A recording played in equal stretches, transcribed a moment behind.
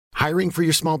Hiring for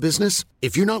your small business?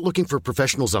 If you're not looking for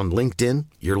professionals on LinkedIn,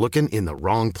 you're looking in the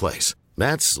wrong place.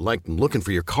 That's like looking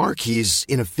for your car keys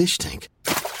in a fish tank.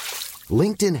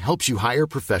 LinkedIn helps you hire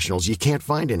professionals you can't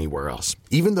find anywhere else,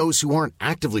 even those who aren't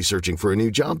actively searching for a new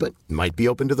job but might be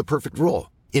open to the perfect role.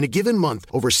 In a given month,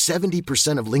 over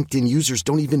 70% of LinkedIn users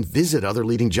don't even visit other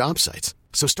leading job sites.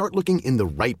 So start looking in the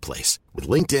right place. With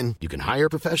LinkedIn, you can hire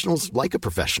professionals like a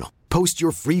professional. Post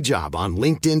your free job on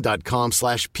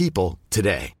linkedin.com/people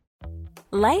today.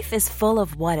 Life is full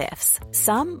of what-ifs.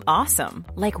 Some awesome,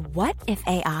 like what if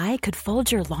AI could fold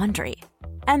your laundry?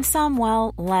 And some,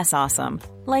 well, less awesome,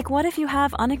 like what if you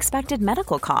have unexpected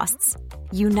medical costs?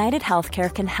 United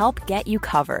Healthcare can help get you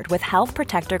covered with Health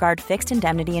Protector Guard fixed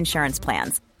indemnity insurance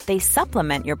plans. They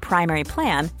supplement your primary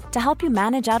plan to help you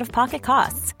manage out-of-pocket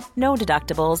costs. No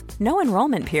deductibles, no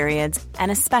enrollment periods,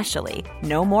 and especially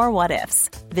no more what-ifs.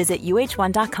 Visit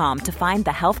uh1.com to find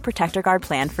the Health Protector Guard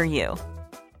plan for you.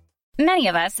 Many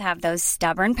of us have those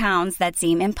stubborn pounds that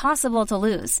seem impossible to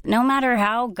lose, no matter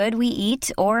how good we eat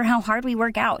or how hard we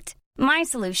work out. My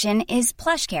solution is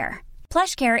PlushCare.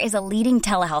 PlushCare is a leading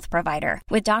telehealth provider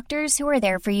with doctors who are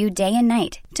there for you day and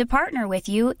night to partner with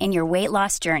you in your weight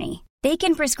loss journey. They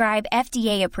can prescribe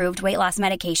FDA-approved weight loss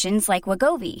medications like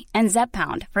Wegovy and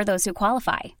Zepbound for those who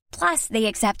qualify. Plus, they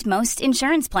accept most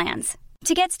insurance plans.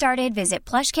 To get started, visit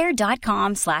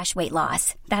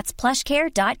plushcare.com/weightloss. That's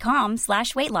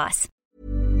plushcare.com/weightloss.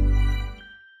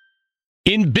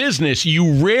 In business,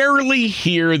 you rarely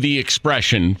hear the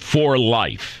expression "for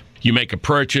life." You make a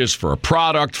purchase for a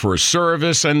product, for a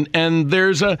service, and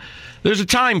there's a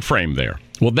time frame there.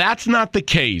 Well, that's not the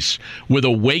case with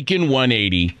Awaken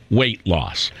 180 weight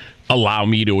loss. Allow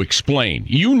me to explain.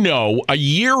 You know, a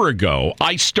year ago,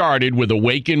 I started with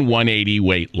Awaken 180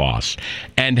 weight loss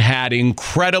and had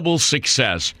incredible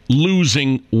success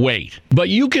losing weight. But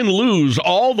you can lose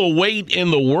all the weight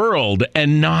in the world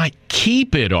and not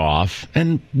keep it off.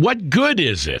 And what good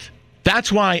is it? That's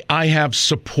why I have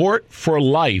support for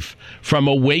life from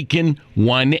Awaken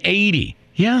 180.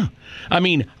 Yeah. I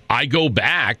mean, I go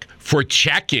back for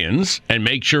check-ins and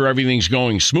make sure everything's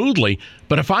going smoothly.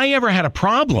 But if I ever had a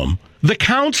problem, the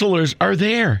counselors are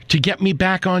there to get me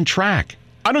back on track.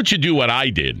 Why don't you do what I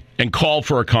did and call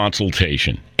for a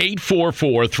consultation?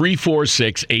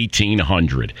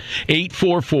 844-346-1800.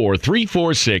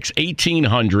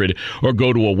 844-346-1800 or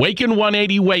go to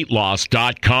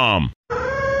awaken180weightloss.com.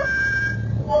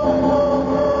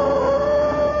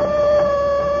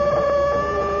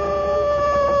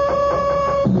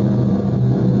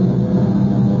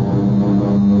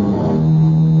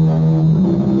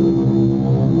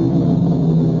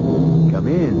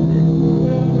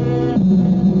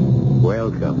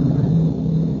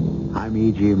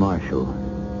 E.G. Marshall.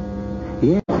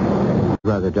 Yeah,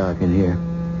 rather dark in here.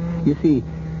 You see,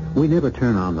 we never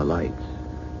turn on the lights.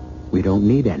 We don't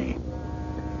need any.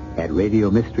 At Radio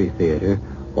Mystery Theater,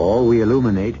 all we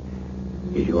illuminate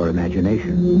is your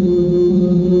imagination.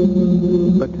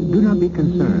 But do not be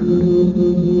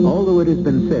concerned. Although it has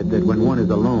been said that when one is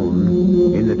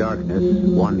alone in the darkness,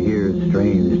 one hears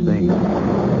strange things.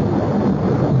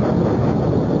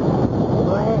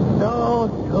 Let those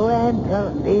who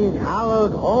enter these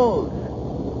hallowed halls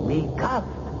be cuffed.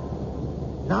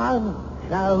 None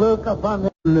shall look upon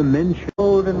the mention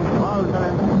golden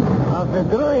cauldron of the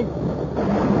druids.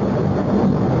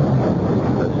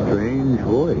 A strange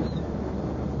voice.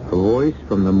 A voice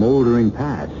from the moldering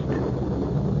past.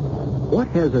 What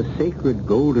has a sacred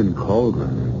golden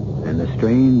cauldron and the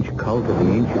strange cult of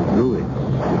the ancient druids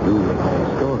to do with our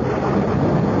story?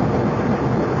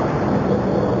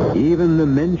 Even the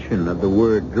mention of the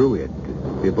word druid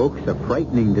evokes a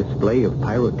frightening display of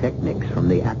pyrotechnics from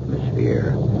the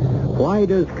atmosphere. Why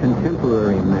does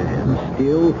contemporary man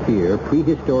still fear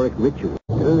prehistoric rituals?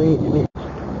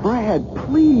 Brad,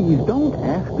 please don't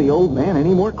ask the old man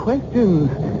any more questions.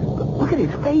 Look at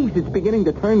his face. It's beginning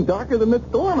to turn darker than the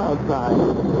storm outside.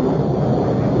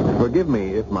 Forgive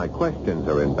me if my questions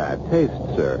are in bad taste,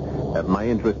 sir. My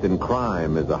interest in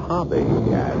crime is a hobby,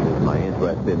 as is my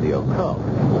interest in the occult.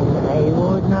 I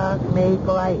would not make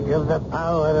light of the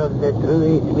power of the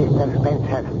druids, Mr.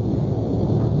 Spencer.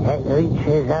 It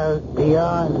reaches out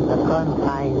beyond the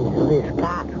confines of this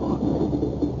castle,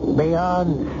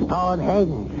 beyond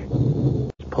Stonehenge,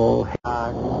 Paul,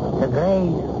 the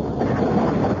grave.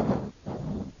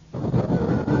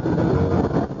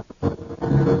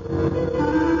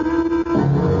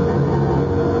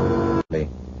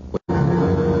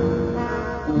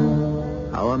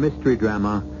 Our mystery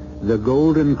drama, The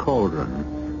Golden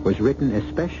Cauldron, was written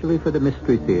especially for the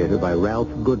Mystery Theater by Ralph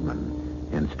Goodman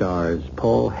and stars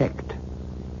Paul Hecht.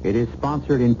 It is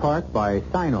sponsored in part by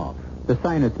Sign-Off, the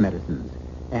sinus medicines,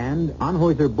 and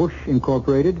Anheuser-Busch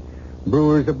Incorporated,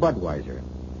 brewers of Budweiser.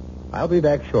 I'll be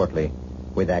back shortly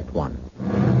with Act One.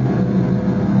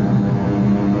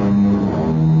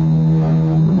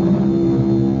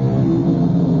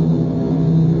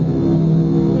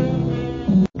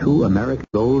 To America's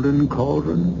golden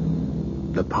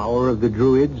cauldron, the power of the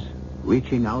Druids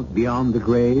reaching out beyond the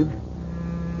grave,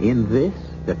 in this,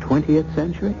 the 20th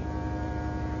century?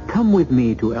 Come with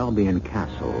me to Albion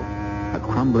Castle, a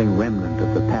crumbling remnant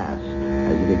of the past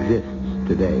as it exists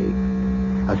today.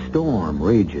 A storm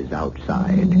rages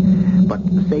outside, but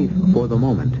safe for the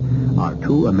moment are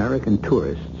two American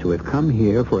tourists who have come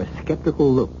here for a skeptical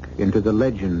look into the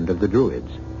legend of the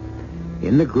Druids.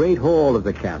 In the great hall of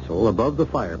the castle, above the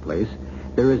fireplace,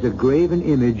 there is a graven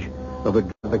image of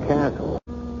the castle.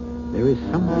 There is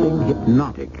something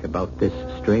hypnotic about this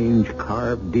strange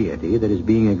carved deity that is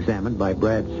being examined by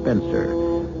Brad Spencer,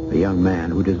 a young man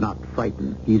who does not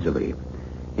frighten easily.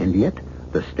 And yet,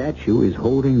 the statue is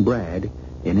holding Brad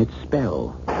in its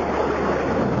spell.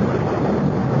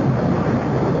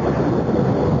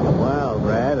 Well,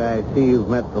 Brad, I see you've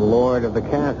met the Lord of the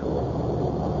Castle.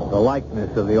 The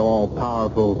likeness of the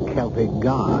all-powerful Celtic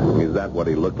god. Is that what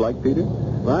he looked like, Peter?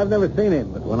 Well, I've never seen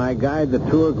him, but when I guide the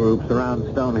tour groups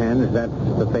around Stonehenge, that's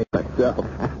the face myself.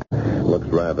 Looks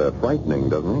rather frightening,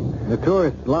 doesn't he? The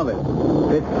tourists love it.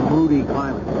 It's a moody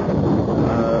climate.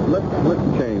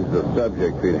 Let's change the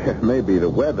subject, Peter. Maybe the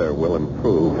weather will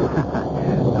improve.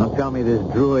 Don't tell me this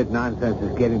druid nonsense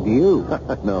is getting to you.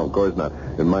 No, of course not.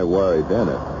 It might worry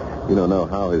Dennis. You don't know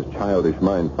how his childish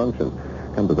mind functions.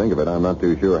 Come to think of it, I'm not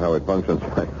too sure how it functions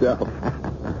myself.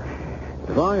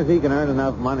 As long as he can earn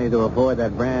enough money to afford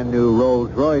that brand new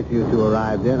Rolls Royce you two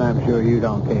arrived in, I'm sure you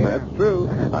don't care. That's true.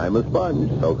 I'm a sponge.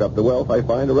 Soak up the wealth I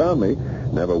find around me.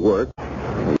 Never work.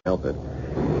 Can't help it.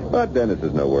 But Dennis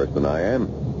is no worse than I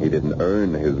am. He didn't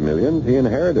earn his millions. He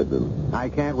inherited them. I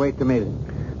can't wait to meet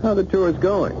him. How the tour is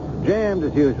going? Jammed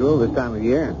as usual this time of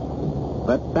year.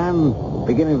 But I'm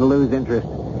beginning to lose interest.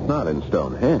 Not in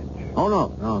Stonehenge. Oh,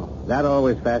 no. That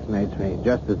always fascinates me,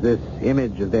 just as this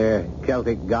image of their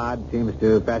Celtic god seems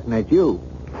to fascinate you.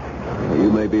 You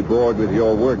may be bored with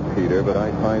your work, Peter, but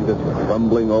I find this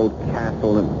crumbling old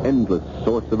castle an endless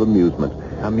source of amusement.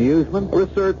 Amusement?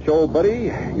 Research, old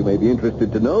buddy. You may be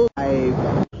interested to know.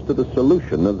 To the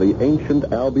solution of the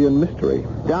ancient Albion mystery.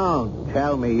 Don't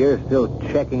tell me you're still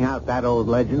checking out that old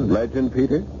legend. Legend,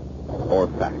 Peter? Or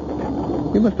fact?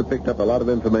 You must have picked up a lot of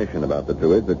information about the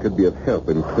Druids that could be of help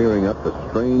in clearing up the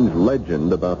strange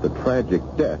legend about the tragic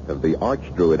death of the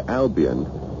archdruid Albion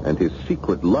and his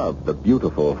secret love, the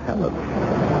beautiful Helen.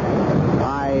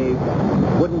 I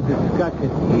wouldn't discuss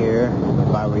it here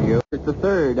if I were you. It's the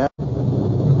third.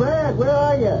 Brad, where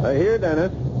are you? Here,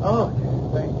 Dennis. Oh,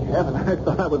 thank heaven. I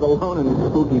thought I was alone in this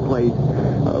spooky place.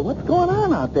 What's going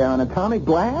on out there, an atomic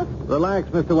blast? Relax,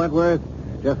 Mr. Wentworth.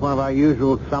 Just one of our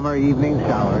usual summer evening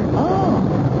showers.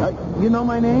 Oh, you know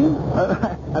my name?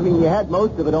 I mean, you had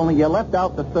most of it, only you left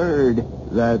out the third.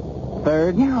 The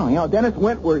third? Yeah, Dennis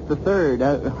Wentworth, the third.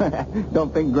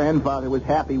 Don't think grandfather was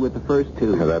happy with the first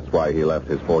two. That's why he left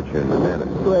his fortune in Dennis.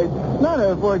 Well, not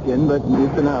a fortune, but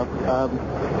it's enough.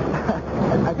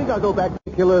 I think I'll go back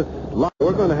to Killis.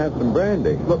 We're going to have some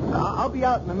brandy. Look, I'll be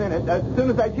out in a minute, as soon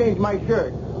as I change my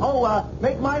shirt. Oh,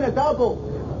 make mine a double.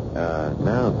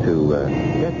 Now to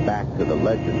get back to the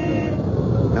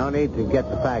legend. No need to get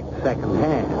the facts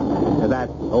secondhand. That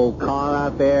old car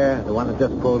out there, the one that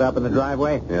just pulled up in the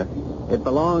driveway? Yeah. It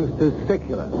belongs to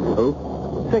Siculus. Who?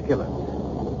 Siculus.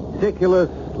 Siculus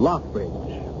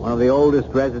Lothbridge, one of the oldest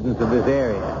residents of this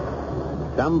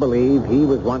area. Some believe he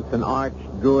was once an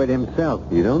archdruid himself.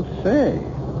 You don't say.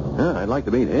 I'd like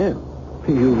to meet him.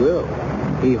 You will.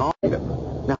 He haunts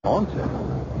him. Now, haunts him?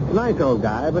 Nice old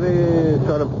guy, but he's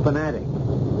sort of fanatic.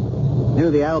 Knew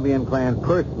the Albion clan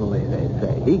personally, they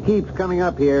say. He keeps coming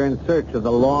up here in search of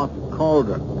the lost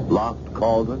cauldron. Lost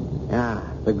cauldron? Yeah,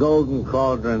 the golden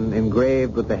cauldron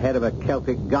engraved with the head of a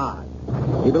Celtic god.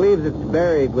 He believes it's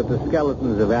buried with the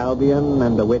skeletons of Albion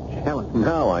and the witch Helen.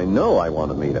 Now I know I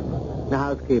want to meet him. The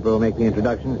housekeeper will make the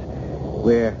introductions.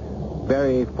 We're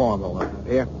very formal around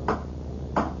here.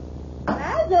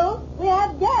 Basil, we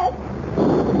have guests.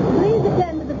 Please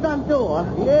attend to the front door.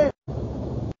 Yes.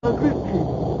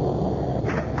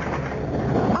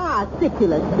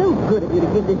 Siculus, so good of you to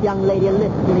give this young lady a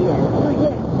lift to the end. Oh,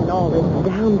 yes. And all this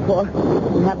downpour.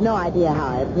 You have no idea how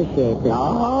I appreciate this.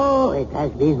 Oh, it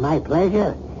has been my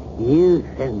pleasure. Youth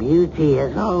and beauty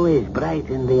has always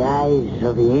brightened the eyes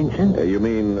of the ancients. You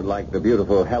mean like the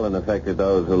beautiful Helen affected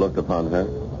those who looked upon her?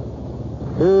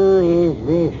 Who is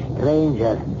this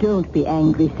stranger? Don't be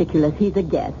angry, Siculus. He's a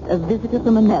guest, a visitor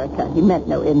from America. He meant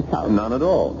no insult. None at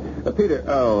all. Peter,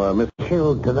 Miss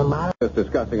Chilled to the marrow. was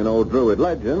discussing an old druid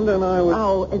legend, and I was...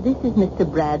 Oh, this is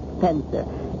Mr. Brad Spencer.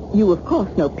 You, of course,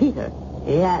 know Peter.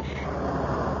 Yes.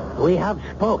 We have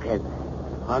spoken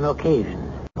on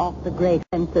occasion. Off the great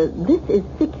Spencer, this is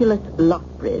Siculus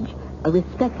Lockbridge, a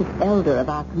respected elder of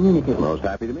our community. Most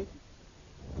happy to meet you.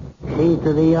 See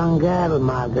to the young girl,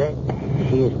 Margaret.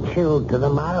 She is chilled to the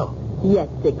marrow. Yes,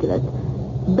 Siculus.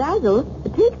 Basil,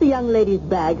 take the young lady's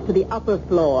bags to the upper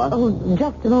floor. Oh,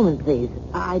 just a moment, please.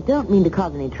 I don't mean to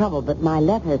cause any trouble, but my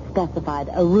letter specified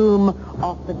a room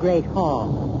off the Great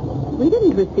Hall. We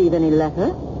didn't receive any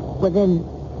letter. Well, then,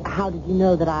 how did you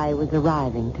know that I was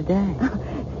arriving today?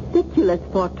 Siculus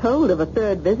foretold of a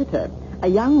third visitor. A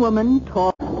young woman,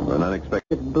 tall, An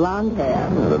unexpected... with blonde hair.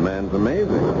 The man's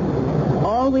amazing.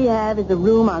 All we have is a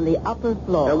room on the upper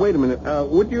floor. Wait a minute.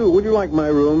 Would you like my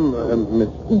room, Miss...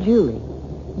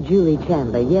 Julie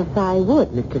Chandler. Yes, I would,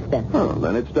 Mr. Spencer. Oh,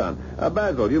 then it's done.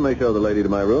 Basil, you may show the lady to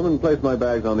my room and place my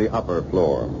bags on the upper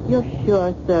floor. You're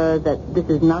sure, sir, that this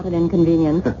is not an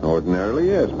inconvenience? Ordinarily,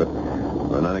 yes, but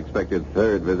an unexpected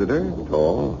third visitor,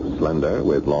 tall, slender,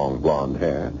 with long blonde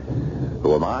hair.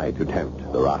 Who am I to tempt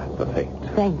the wrath of fate?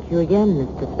 Thank you again,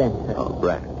 Mr. Spencer. Oh,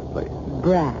 Brad, please.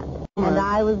 Brad. And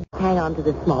I will hang on to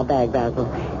this small bag, Basil.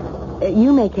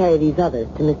 You may carry these others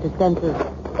to Mr. Spencer's...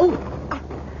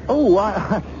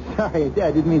 Sorry,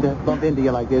 I didn't mean to bump into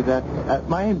you like this.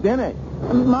 My name's Dennis.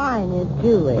 Mine is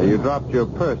Julie. You dropped your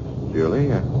purse, Julie.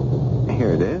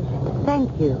 Here it is.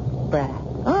 Thank you, Brad.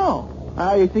 Oh,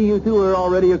 I see you two are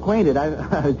already acquainted. I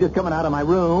was just coming out of my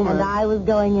room. And I was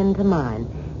going into mine.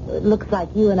 It looks like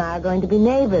you and I are going to be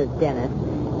neighbors, Dennis.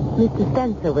 Mr.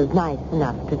 Spencer was nice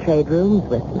enough to trade rooms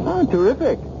with me. Oh,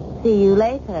 terrific. See you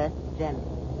later, Jenny.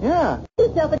 Yeah.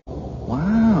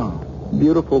 Wow.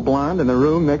 Beautiful blonde in the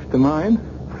room next to mine.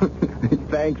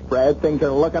 Thanks, Brad. Things are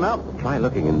looking up. Try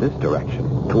looking in this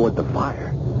direction, toward the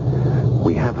fire.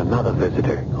 We have another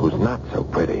visitor who's not so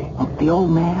pretty. Oh, the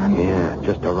old man? Yeah,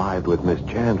 just arrived with Miss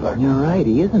Chandler. You're right.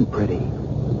 He isn't pretty.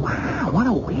 Wow, what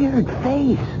a weird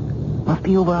face. Must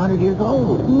be over 100 years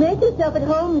old. Make yourself at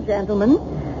home, gentlemen.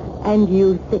 And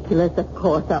you, Siculus, of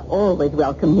course, are always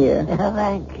welcome here.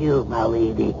 Thank you, my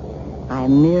lady.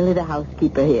 I'm merely the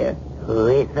housekeeper here.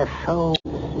 With the soul,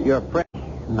 Your friend.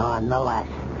 nonetheless.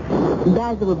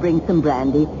 Basil will bring some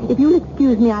brandy. If you'll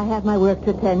excuse me, I have my work to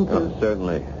attend to. Oh,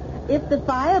 certainly. If the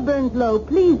fire burns low,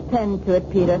 please tend to it,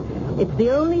 Peter. It's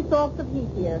the only source of heat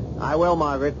here. I will,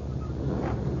 Margaret.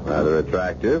 Rather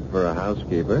attractive for a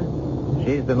housekeeper.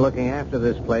 She's been looking after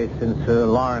this place since Sir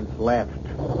Lawrence left.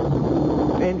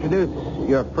 Introduce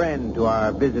your friend to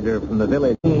our visitor from the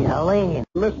village. Helene.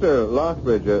 Mr.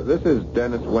 Lothbridge, this is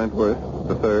Dennis Wentworth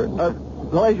III.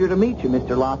 Pleasure to meet you,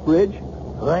 Mr. Lothbridge.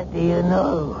 What do you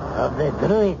know of the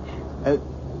druids?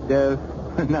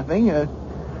 Nothing.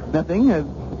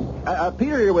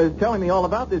 Peter here was telling me all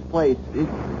about this place. It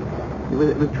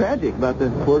was tragic about the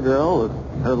poor girl,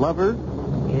 her lover.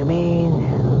 You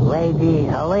mean Lady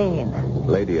Helene?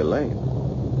 Lady Elaine.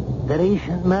 The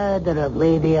recent murder of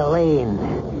Lady Elaine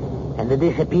and the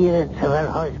disappearance of her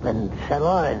husband, Sir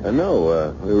Lawrence.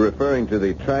 No, we're referring to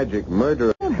the tragic murder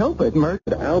of... Can't help it,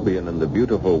 murdered Albion and the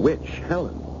beautiful witch,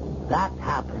 Helen. That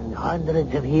happened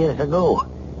hundreds of years ago.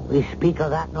 We speak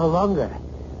of that no longer.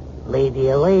 Lady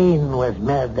Elaine was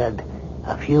murdered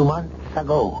a few months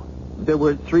ago. There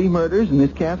were 3 murders in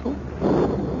this castle?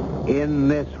 In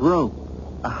this room.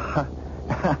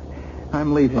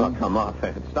 I'm leaving. Oh, come off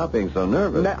it. Stop being so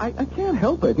nervous. I can't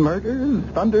help it. Murders,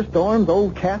 thunderstorms,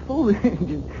 old castles.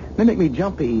 They make me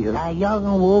jumpy. A young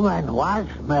woman was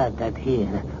murdered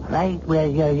here, right where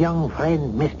your young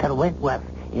friend, Mr. Wentworth,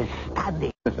 is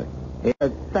standing.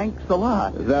 Thanks a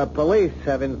lot. The police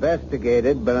have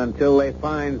investigated, but until they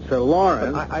find Sir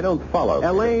Lawrence... I don't follow.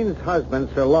 Elaine's husband,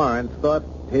 Sir Lawrence, thought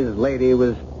his lady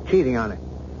was cheating on him.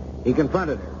 He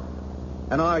confronted her.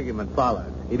 An argument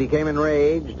followed. He became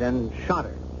enraged and shot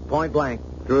her, point blank,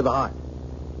 through the heart.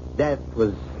 Death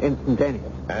was instantaneous.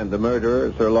 And the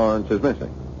murderer, Sir Lawrence, is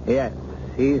missing. Yes,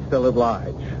 he's still at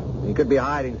large. He could be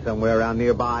hiding somewhere around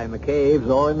nearby in the caves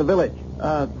or in the village.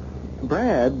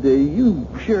 Brad, you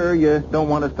sure you don't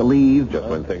want us to leave? Just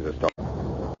when things are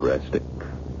starting. Resting.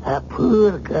 A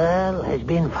poor girl has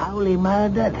been foully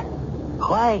murdered.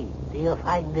 Why do you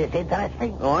find this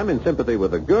interesting? Oh, I'm in sympathy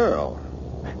with the girl.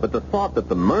 But the thought that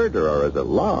the murderer is at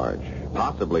large,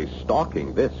 possibly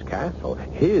stalking this castle,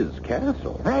 his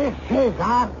castle. This is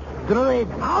our druid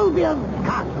Albion's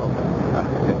castle.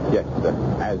 Yes, sir.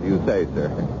 As you say, sir.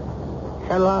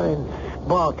 Sir Lawrence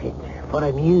bought it for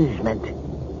amusement.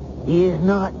 He is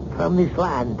not from this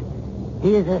land.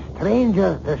 He is a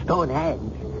stranger to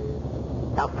Stonehenge.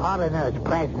 The foreigner's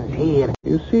presence here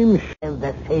You seem...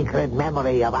 the sacred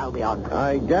memory of Albion.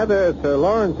 I gather Sir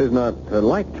Lawrence is not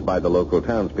liked by the local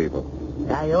townspeople.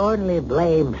 I only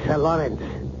blame Sir Lawrence.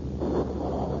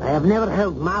 I have never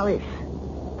held malice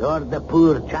toward the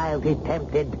poor child he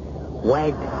tempted,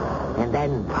 wed, and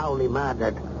then foully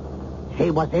murdered.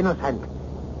 She was innocent.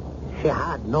 She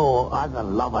had no other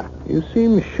lover. You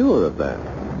seem sure of that.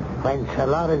 When Sir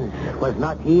Lawrence was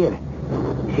not here,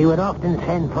 she would often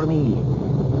send for me.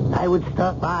 I would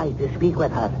stop by to speak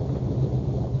with her.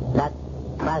 That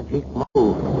tragic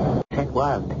Mo sent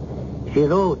word. She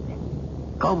wrote,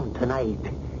 "Come tonight.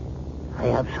 I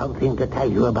have something to tell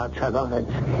you about Sir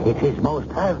Lawrence. It is most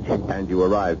urgent." And you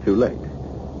arrived too late.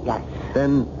 Yes.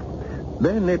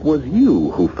 Then it was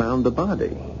you who found the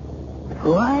body.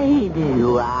 Why do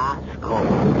you ask all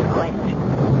these questions?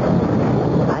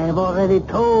 I have already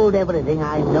told everything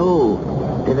I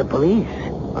know to the police.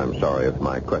 I'm sorry if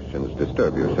my questions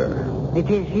disturb you, sir. It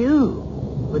is you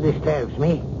who disturbs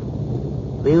me.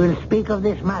 We will speak of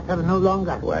this matter no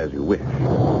longer. Well, as you wish.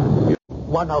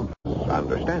 One of...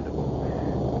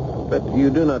 Understandable. But you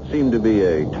do not seem to be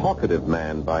a talkative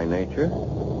man by nature.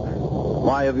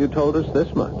 Why have you told us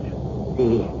this much?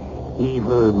 The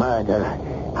evil murder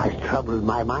has troubled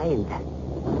my mind.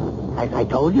 As I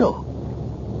told you,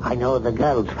 I know the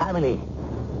girl's family.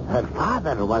 Her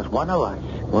father was one of us.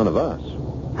 One of us?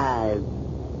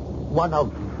 One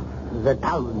of the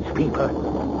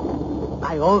townspeople.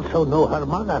 I also know her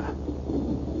mother.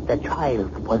 The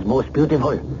child was most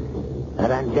beautiful.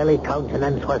 Her angelic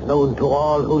countenance was known to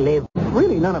all who lived.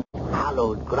 Really none of...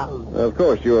 Hallowed ground. Of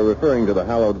course, you are referring to the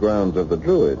hallowed grounds of the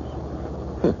Druids.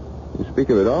 You speak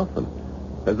of it often,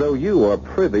 as though you are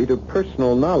privy to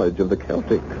personal knowledge of the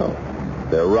Celtic cult,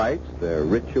 their rites, their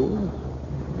rituals.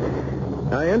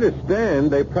 I understand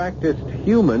they practiced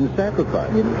human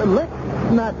sacrifice. Let's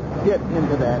not get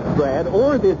into that, Brad,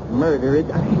 or this murder. It's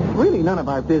really none of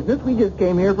our business. We just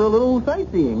came here for a little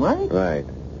sightseeing, right? Right.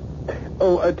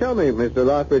 Oh, tell me, Mr.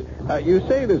 Lothbridge, you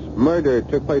say this murder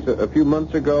took place a few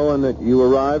months ago and that you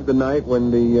arrived the night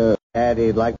when the...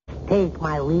 Daddy'd like to take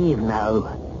my leave now.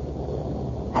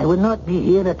 I would not be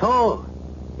here at all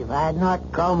if I had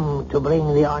not come to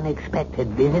bring the unexpected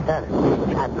visitor, Miss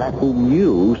Chandler. Whom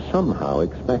you somehow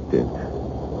expected.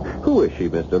 Who is she,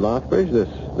 Mr. Lothbridge,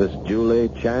 this Julie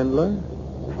Chandler?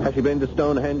 Has she been to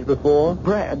Stonehenge before?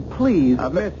 Brad, please.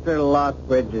 Mr.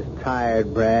 Lothbridge is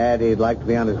tired, Brad. He'd like to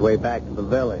be on his way back to the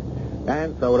village.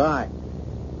 And so would I.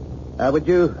 Would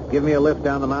you give me a lift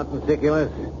down the mountain,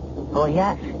 Siculus? Oh,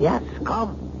 yes,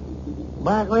 come.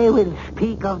 But we will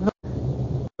speak of no...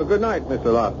 Well, good night, Mr.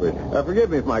 Lothbridge. Forgive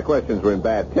me if my questions were in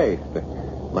bad taste.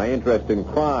 My interest in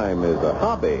crime is a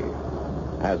hobby,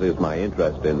 as is my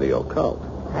interest in the occult.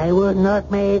 I would not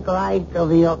make light of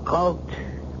the occult,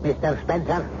 Mr.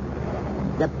 Spencer.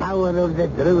 The power of the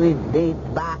Druids dates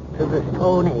back to the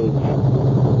Stone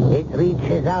Age. It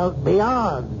reaches out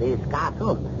beyond this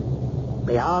castle,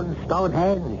 beyond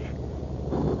Stonehenge,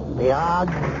 beyond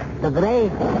the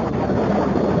grave.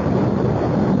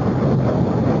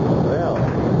 Well,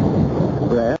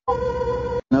 Brad,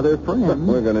 another friend.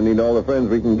 We're going to need all the friends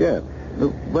we can get.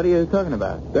 What are you talking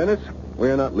about? Dennis, we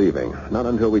are not leaving. Not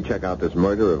until we check out this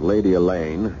murder of Lady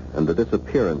Elaine and the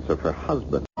disappearance of her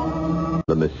husband,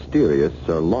 the mysterious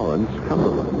Sir Lawrence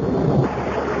Cumberland.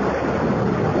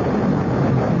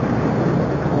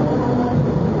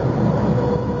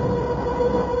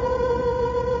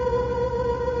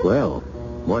 Well,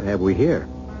 what have we here?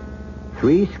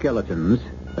 3 skeletons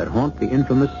that haunt the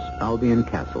infamous Albion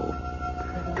Castle.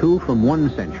 2 from one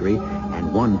century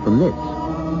and 1 from this.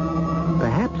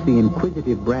 Perhaps the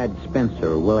inquisitive Brad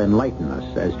Spencer will enlighten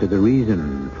us as to the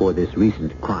reason for this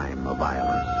recent crime of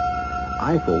violence.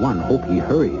 I, for one, hope he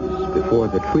hurries before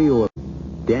the trio of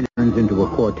Den turns into a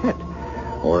quartet,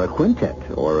 or a quintet,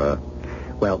 or a...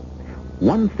 Well,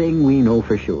 one thing we know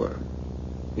for sure.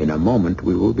 In a moment,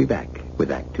 we will be back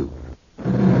with Act 2.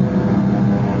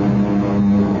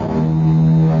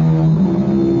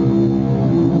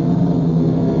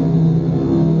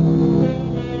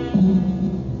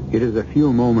 It is a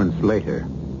few moments later.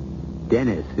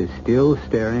 Dennis is still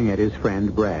staring at his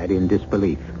friend Brad in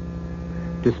disbelief.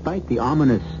 Despite the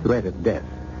ominous threat of death,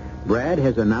 Brad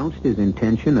has announced his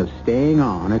intention of staying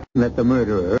on at the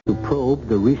murderer to probe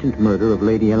the recent murder of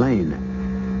Lady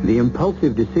Elaine. The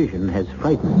impulsive decision has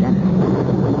frightened Dennis.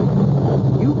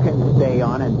 You can stay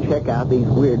on and check out these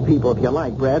weird people if you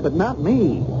like, Brad, but not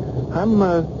me. I'm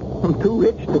too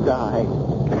rich to die.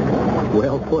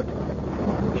 Well put.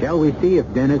 Shall we see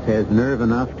if Dennis has nerve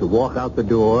enough to walk out the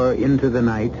door into the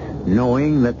night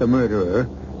knowing that the murderer,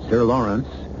 Sir Lawrence,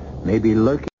 may be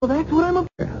lurking. Well, that's what I'm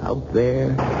out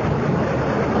there.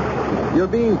 You're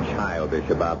being childish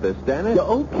about this, Dennis. Yeah,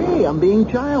 okay, I'm being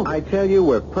childish. I tell you,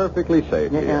 we're perfectly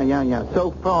safe here. Yeah.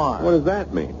 So far. What does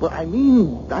that mean? Well, I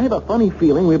mean, I have a funny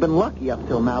feeling we've been lucky up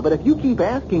till now, but if you keep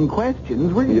asking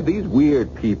questions, we're... These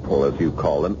weird people, as you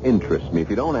call them, interest me. If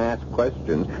you don't ask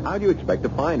questions, how do you expect to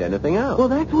find anything out? Well,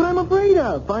 that's what I'm afraid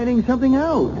of, finding something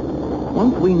out.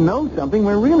 Once we know something,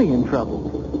 we're really in trouble.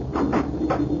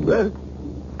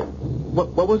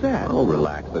 What was that? Oh,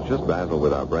 relax. That's just Basil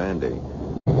with our brandy.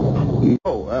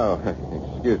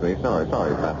 Excuse me. Sorry,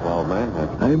 Basil, old man.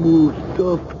 I moved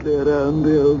softly around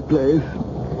the old place.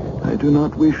 I do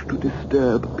not wish to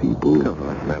disturb people. Oh,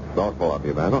 that's thoughtful of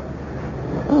you, Basil.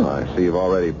 Oh, I see you've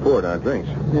already poured our drinks.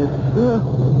 Yes, sir.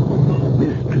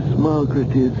 Mistress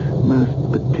Margaret is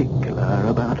most particular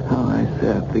about how I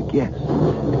serve the guests.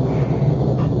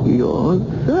 Yours,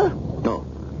 sir? Oh.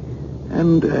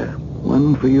 And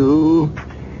one for you.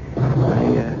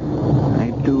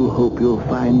 I do hope you'll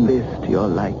find this to your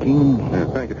liking.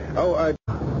 Thank you.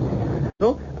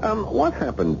 What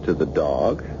happened to the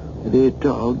dog? The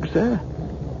dog, sir?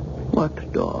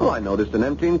 What dog? Well, I noticed an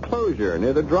empty enclosure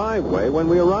near the driveway when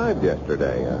we arrived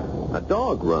yesterday. A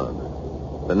dog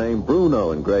run. The name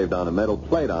Bruno engraved on a metal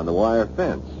plate on the wire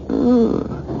fence. Oh,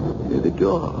 the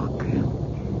dog.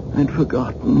 I'd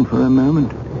forgotten for a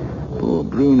moment. Poor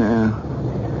Bruno.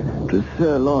 It was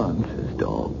Sir Lawrence's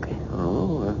dog.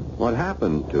 Oh, what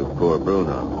happened to poor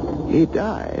Bruno? He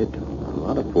died. A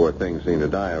lot of poor things seem to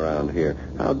die around here.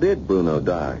 How did Bruno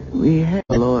die? We had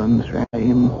Lawrence ran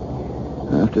him.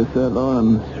 After Sir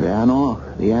Lawrence ran off,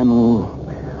 the animal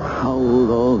howled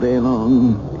all day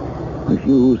long,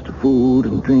 refused food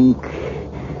and drink,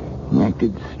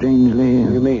 acted strangely.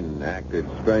 You mean acted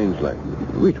strangely?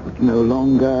 Which would no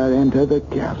longer enter the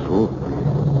castle.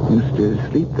 Used to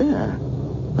sleep there,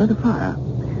 by the fire.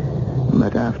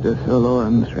 But after Sir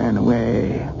Lawrence ran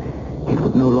away, it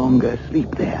would no longer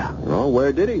sleep there. Oh,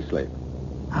 where did he sleep?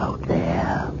 Out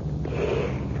there,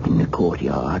 in the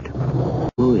courtyard.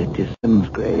 Oh, it is Sim's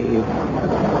grave.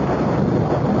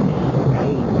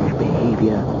 Strange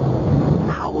behavior.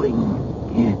 Howling.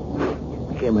 Yeah.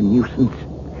 Became a nuisance.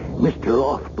 Mr.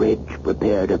 Offbridge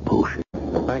prepared a potion.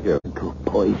 Thank you. To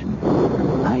poison.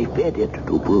 I fed it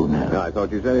to Bruno. I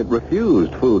thought you said it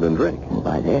refused food and drink. Well,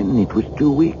 by then, it was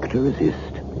too weak to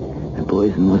resist. The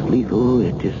poison was lethal.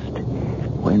 It just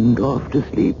went off to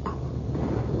sleep.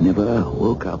 Never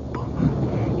woke up.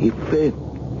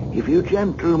 If you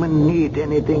gentlemen need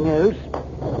anything else,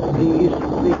 please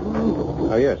ring.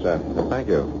 Oh, yes, thank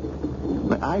you.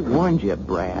 But I warned you,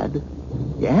 Brad.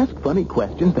 You ask funny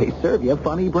questions, they serve you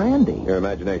funny brandy. Your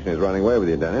imagination is running away with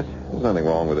you, Dennis. There's nothing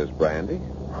wrong with this brandy.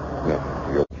 No,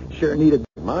 you sure needed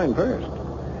mine first.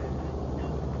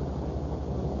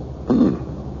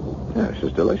 Yeah, this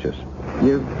is delicious.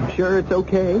 You sure it's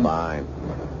okay? Fine.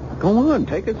 Go on,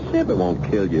 take a sip. It won't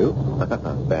kill you.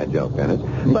 Bad joke, Dennis.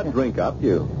 But drink up.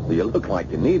 You look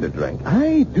like you need a drink.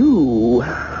 I do.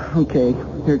 Okay,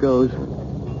 here goes.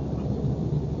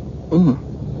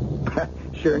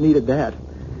 Sure needed that.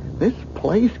 This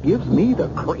place gives me the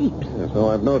creeps. Yeah, so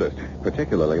I've noticed,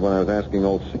 particularly when I was asking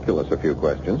old Siculus a few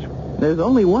questions. There's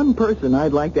only one person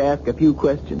I'd like to ask a few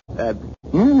questions.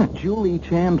 Julie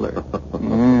Chandler.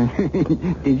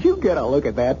 Did you get a look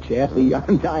at that chassis?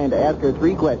 I'm dying to ask her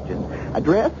 3 questions.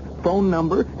 Address, phone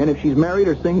number, and if she's married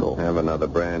or single. Have another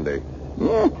brandy.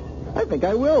 Yeah, I think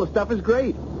I will. The stuff is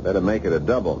great. Better make it a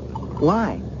double.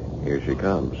 Why? Here she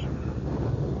comes.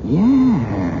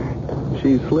 Yeah.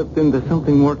 She slipped into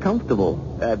something more comfortable.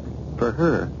 For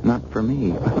her, not for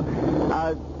me.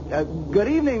 Good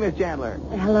evening, Miss Chandler.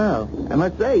 Hello. I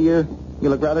must say, you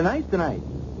look rather nice tonight.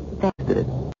 Thanks.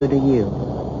 Who are you?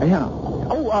 Yeah.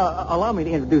 Oh, allow me to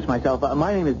introduce myself.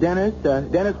 My name is Dennis.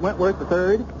 Dennis Wentworth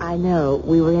III. I know.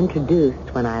 We were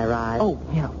introduced when I arrived. Oh,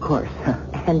 yeah, of course.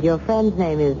 And your friend's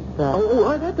name is...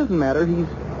 that doesn't matter.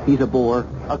 He's a bore.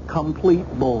 A complete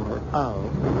bore. Oh.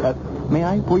 May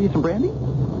I pour you some brandy?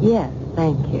 Yes,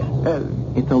 thank you.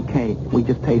 It's okay. We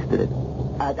just tasted it.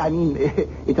 I mean,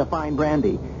 it's a fine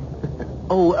brandy.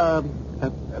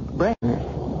 Brandy.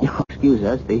 Excuse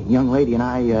us, the young lady and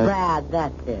I... Brad,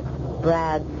 that's it.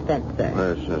 Brad Spencer.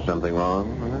 There's something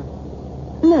wrong with her?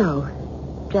 No,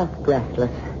 just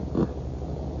restless.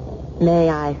 May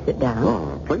I sit down?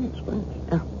 Oh, please.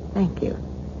 Oh, thank you.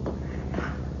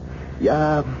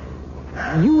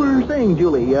 You were saying,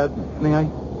 Julie, may I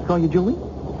call you Julie?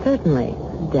 Certainly,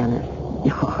 Dennis.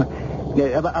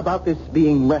 About this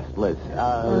being restless.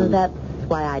 That's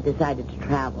why I decided to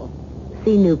travel.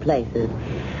 See new places.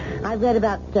 I've read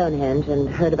about Stonehenge and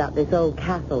heard about this old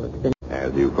castle that's been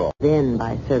As you call it. in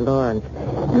by Sir Lawrence.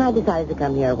 And I decided to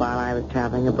come here while I was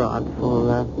traveling abroad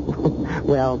for,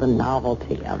 well, the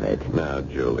novelty of it. Now,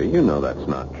 Julie, you know that's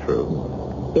not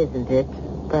true. Isn't it,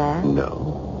 Brad?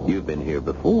 No. You've been here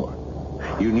before.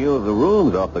 You knew of the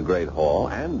rooms off the Great Hall,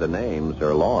 and the name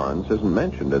Sir Lawrence isn't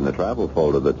mentioned in the travel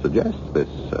folder that suggests this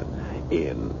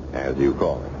inn, as you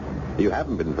call it. You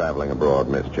haven't been traveling abroad,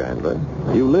 Miss Chandler.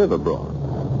 You live abroad.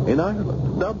 In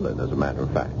Ireland. Dublin, as a matter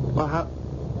of fact. Well,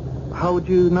 how would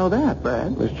you know that,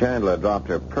 Brad? Miss Chandler dropped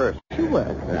her purse. She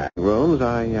was. Rooms,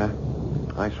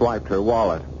 I swiped her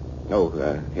wallet. Oh,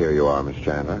 here you are, Miss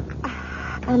Chandler.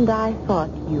 And I thought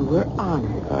you were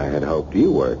honest. I had hoped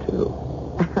you were, too.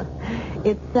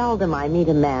 It's seldom I meet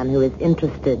a man who is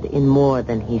interested in more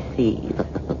than he sees.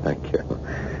 Thank you.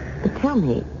 Tell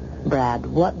me, Brad,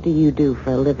 what do you do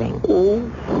for a living? Oh,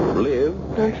 live.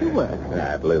 Don't you work?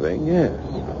 At living, yes.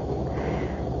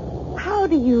 How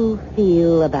do you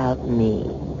feel about me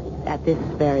at this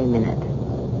very minute?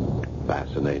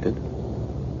 Fascinated.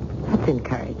 That's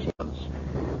encouraging.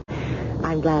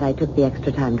 I'm glad I took the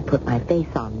extra time to put my face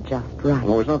on just right.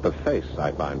 Well, it's not the face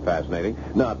I find fascinating.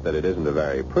 Not that it isn't a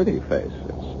very pretty face.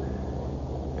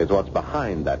 It's what's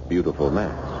behind that beautiful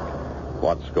mask.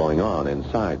 What's going on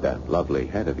inside that lovely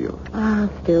head of yours.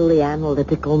 Still the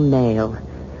analytical male.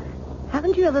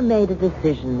 Haven't you ever made a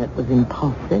decision that was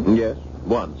impulsive? Yes,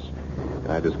 once.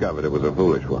 I discovered it was a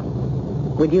foolish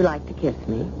one. Would you like to kiss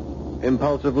me?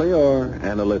 Impulsively or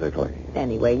analytically?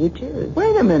 Any way you choose.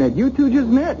 Wait a minute. You two just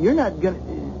met. You're not gonna...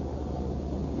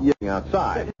 You're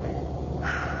outside.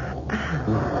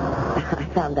 I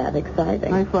found that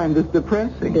exciting. I find this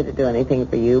depressing. Did it do anything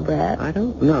for you, Brad? I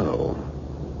don't know.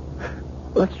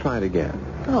 Let's try it again.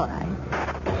 All right.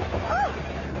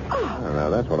 Oh, now,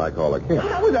 that's what I call a kiss.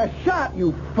 That was a shot,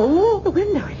 you fool. The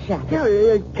window is shattered. Yeah,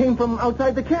 it came from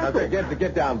outside the castle. Okay,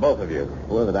 get down, both of you.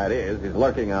 Whoever that is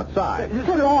lurking outside.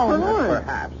 Sir Lawrence.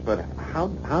 Perhaps, but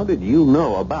how did you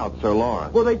know about Sir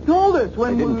Lawrence? Well, they told us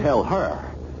when They didn't tell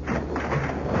her.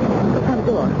 The front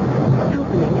door. It's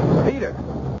opening. Peter.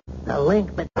 The link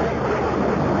between...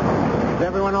 Is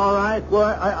everyone all right? Well,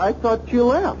 I thought you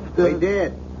left. We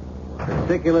did.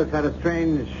 Siculus had a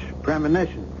strange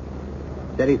premonition.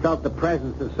 Said he felt the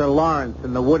presence of Sir Lawrence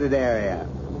in the wooded area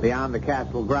beyond the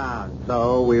castle grounds.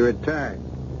 So we returned.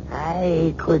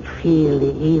 I could feel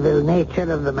the evil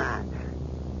nature of the man.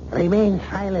 Remain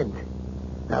silent.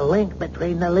 The link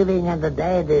between the living and the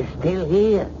dead is still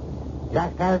here,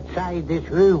 just outside this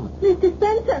room. Mr.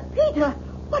 Spencer, Peter,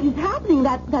 what is happening?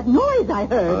 That noise I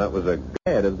heard. That was a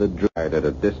head of the druid at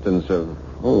a distance of,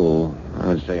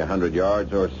 I'd say 100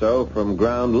 yards or so from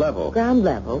ground level. Ground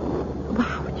level?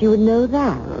 Wow, but you would know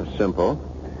that. Simple.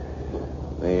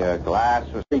 The glass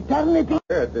was Eternity.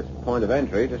 here at this point of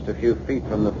entry, just a few feet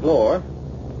from the floor.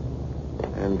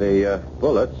 And the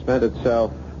bullet spent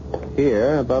itself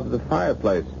here above the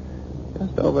fireplace,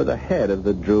 just over the head of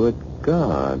the druid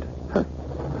god.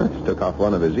 Just took off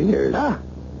one of his ears.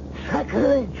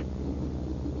 Sacrilege.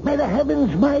 May the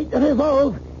heavens might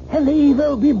revolve and the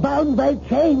evil be bound by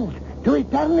chains to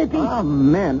eternity. Oh,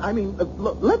 man. I mean,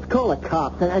 let's call the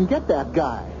cops and get that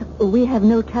guy. We have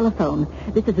no telephone.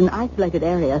 This is an isolated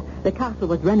area. The castle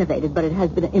was renovated, but it has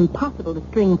been impossible to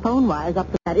string phone wires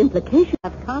up to that implication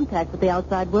of contact with the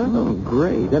outside world. Oh,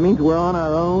 great. That means we're on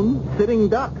our own, sitting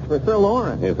ducks for Sir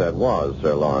Lawrence. If that was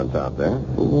Sir Lawrence out there.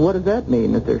 What does that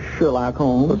mean, Mr. Sherlock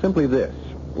Holmes? Well, simply this.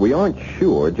 We aren't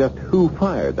sure just who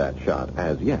fired that shot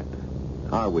as yet.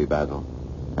 Are we, Basil?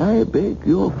 I beg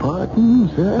your pardon,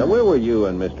 sir. Now, where were you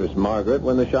and Mistress Margaret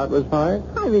when the shot was fired?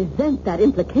 I resent that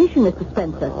implication, Mr.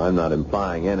 Spencer. I'm not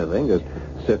implying anything, just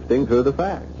sifting through the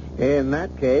facts. In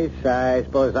that case, I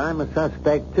suppose I'm a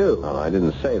suspect, too. Oh, I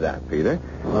didn't say that, Peter.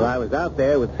 Well, I was out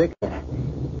there with Siculus.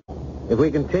 If we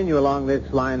continue along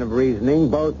this line of reasoning,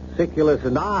 both Siculus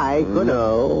and I could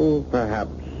No,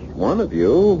 perhaps one of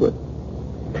you, but...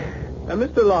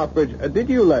 Mr. Lockbridge, did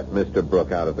you let Mr.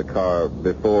 Brooke out of the car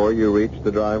before you reached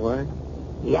the driveway?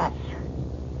 Yes.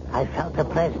 I felt a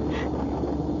presence.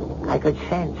 I could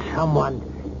sense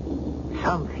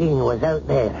something was out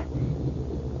there.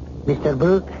 Mr.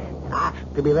 Brooke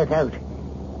asked to be let out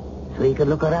so he could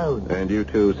look around. And you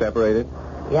two separated?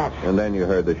 Yes. And then you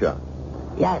heard the shot?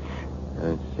 Yes.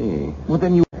 I see. Well,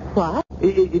 then you... What?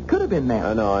 It could have been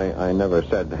that. No, I never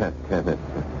said that, Kenneth.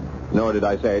 Nor did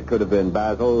I say it could have been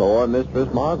Basil or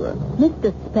Mistress Margaret.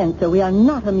 Mr. Spencer, we are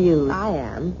not amused. I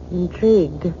am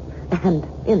intrigued. And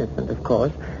innocent, of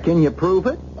course. Can you prove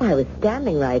it? I was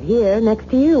standing right here next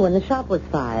to you when the shot was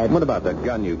fired. What about the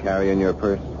gun you carry in your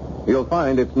purse? You'll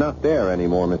find it's not there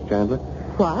anymore, Miss Chandler.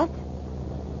 What?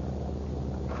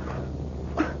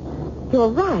 You're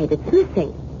right. It's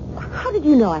missing. How did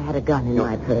you know I had a gun in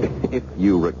my purse? If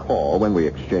you recall, when we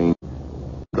exchanged,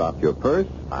 dropped your purse,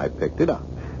 I picked it up.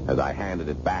 As I handed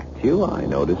it back to you, I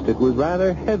noticed it was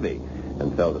rather heavy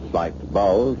and felt a slight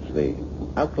bulge, the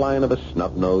outline of a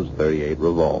snub-nosed .38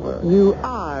 revolver. You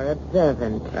are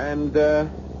observant. And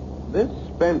this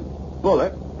spent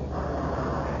bullet,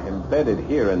 embedded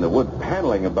here in the wood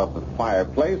paneling above the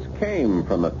fireplace, came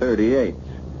from a .38.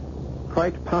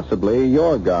 Quite possibly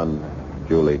your gun,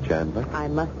 Julie Chandler. I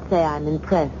must say I'm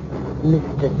impressed,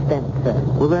 Mr. Spencer.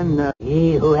 Well, then,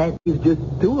 He who has... he's just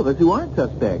two of us who aren't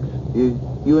suspects.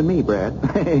 You and me, Brad.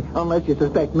 Unless you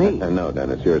suspect me. No,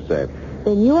 Dennis, you're safe.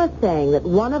 Then you are saying that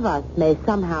one of us may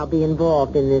somehow be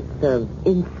involved in this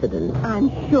incident.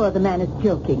 I'm sure the man is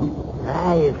joking.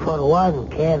 I, for one,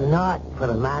 care not for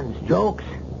a man's jokes.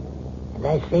 And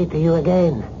I say to you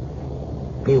again,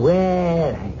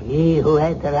 beware, ye who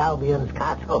enter Albion's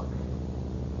castle.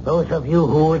 Those of you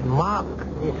who would mock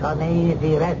this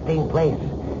uneasy resting place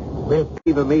will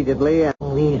Leave immediately and...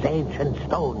 these ancient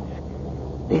stones.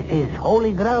 This is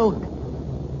holy ground,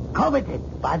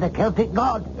 coveted by the Celtic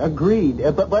god. Agreed.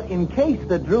 But in case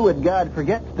the druid god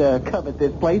forgets to covet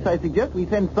this place, I suggest we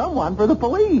send someone for the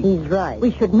police. He's right.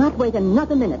 We should not wait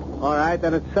another minute. All right,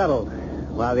 then it's settled.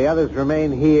 While the others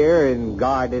remain here in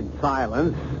guarded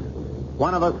silence,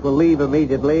 one of us will leave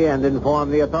immediately and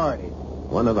inform the authorities.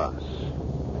 One of us.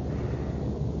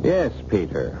 Yes,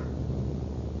 Peter.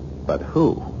 But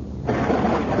who?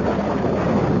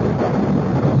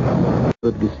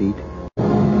 Good deceit.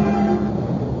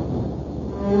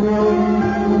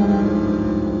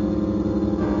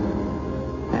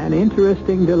 An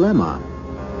interesting dilemma.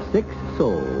 6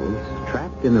 souls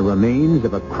trapped in the remains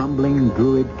of a crumbling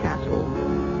druid castle,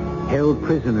 held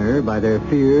prisoner by their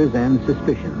fears and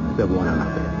suspicions of one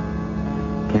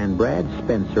another. Can Brad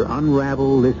Spencer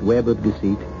unravel this web of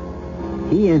deceit?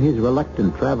 He and his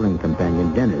reluctant traveling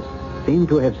companion, Dennis, seem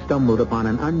to have stumbled upon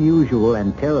an unusual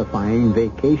and terrifying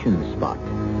vacation spot.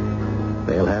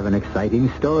 They'll have an exciting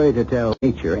story to tell.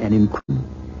 Nature and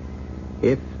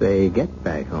if they get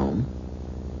back home,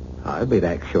 I'll be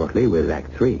back shortly with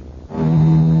Act 3.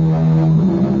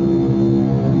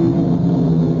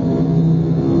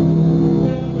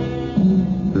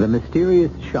 The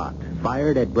mysterious shot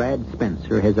fired at Brad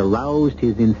Spencer has aroused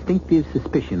his instinctive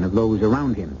suspicion of those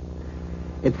around him.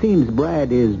 It seems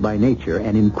Brad is by nature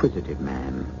an inquisitive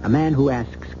man, a man who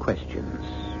asks questions,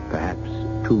 perhaps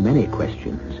too many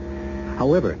questions.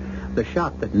 However, the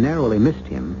shot that narrowly missed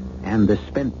him and the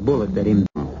spent bullet that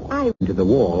into the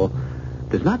wall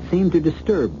does not seem to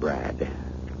disturb Brad.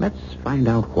 Let's find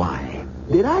out why.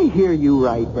 Did I hear you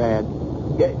right, Brad?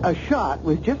 A shot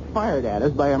was just fired at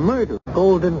us by a murderer,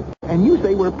 Golden, and you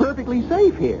say we're perfectly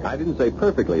safe here. I didn't say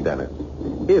perfectly, Dennis.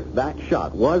 If that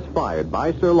shot was fired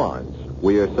by Sir Lawrence,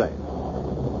 we are safe.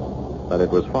 But it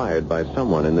was fired by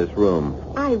someone in this room.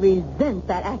 I resent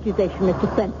that accusation,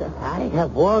 Mr. Spencer. I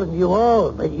have warned you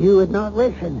all, but you would not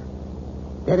listen.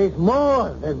 There is more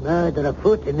than murder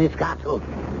afoot in this castle.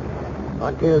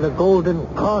 Until the golden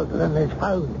cauldron is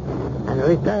found and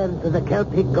returned to the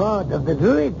Celtic god of the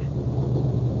Druids,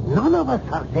 none of us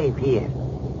are safe here.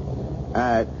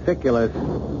 Siculus,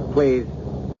 please.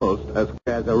 Most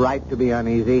has a right to be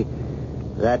uneasy.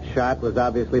 That shot was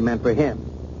obviously meant for him.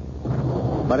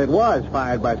 But it was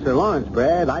fired by Sir Lawrence,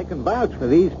 Brad. I can vouch for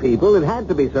these people. It had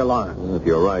to be Sir Lawrence. Well, if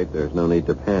you're right, there's no need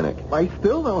to panic. I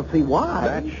still don't see why.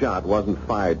 That shot wasn't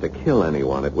fired to kill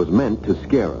anyone. It was meant to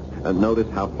scare us. And notice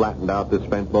how flattened out this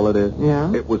spent bullet is?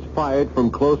 Yeah? It was fired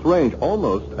from close range,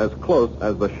 almost as close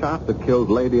as the shot that killed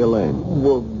Lady Elaine.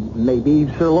 Well, maybe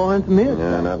Sir Lawrence missed.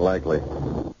 Yeah, not likely.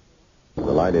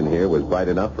 The light in here was bright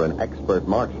enough for an expert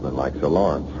marksman like Sir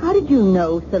Lawrence. How did you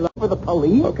know, Sir Lawrence? For the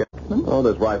police? Okay. Oh,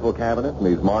 this rifle cabinet and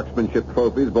these marksmanship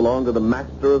trophies belong to the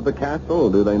master of the castle,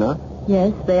 do they not?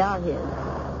 Yes, they are his.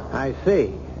 I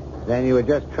see. Then you were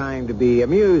just trying to be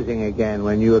amusing again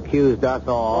when you accused us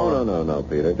all. Oh, no,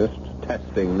 Peter. Just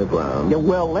testing the ground. Yeah,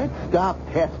 well, let's stop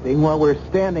testing while we're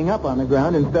standing up on the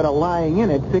ground instead of lying in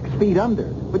it 6 feet under.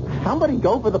 Would somebody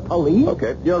go for the police?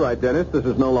 Okay, you're right, Dennis. This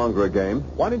is no longer a game.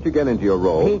 Why don't you get into your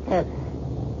role? Peter,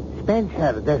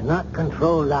 Spencer does not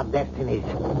control our destinies.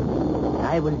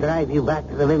 I will drive you back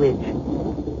to the village.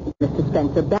 Mr.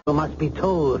 Spencer, You must be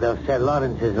told of Sir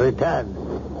Lawrence's return.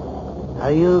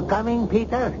 Are you coming,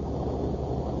 Peter?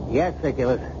 Yes,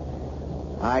 Siculus.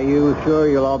 Are you sure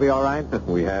you'll all be all right?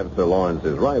 We have Sir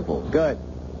Lawrence's rifles. Good.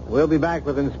 We'll be back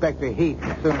with Inspector Heath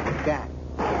as soon as we can.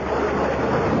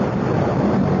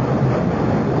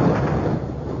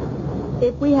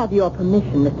 if we have your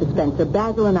permission, Mr. Spencer,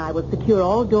 Basil and I will secure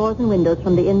all doors and windows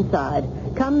from the inside.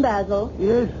 Come, Basil.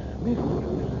 Yes, Miss.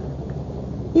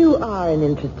 You are an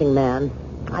interesting man.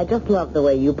 I just love the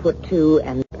way you put two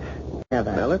and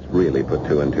together. Now, let's really put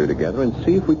two and two together and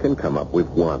see if we can come up with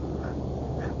one.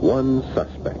 One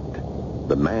suspect.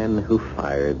 The man who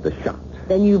fired the shot.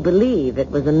 Then you believe it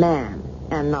was a man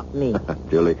and not me.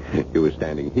 Julie, you were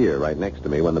standing here right next to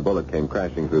me when the bullet came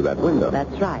crashing through that window.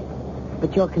 That's right.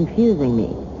 But you're confusing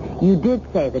me. You did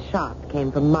say the shot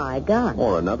came from my gun.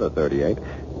 Or another 38.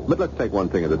 But let's take one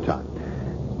thing at a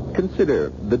time. Consider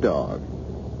the dog.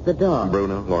 The dog?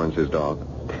 Bruno, Lawrence's dog.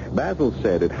 Basil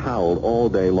said it howled all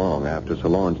day long after Sir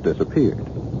Lawrence disappeared.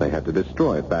 They had to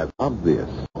destroy it. That's obvious.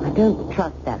 I don't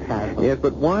trust that, Basil. Yes,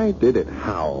 but why did it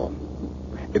howl?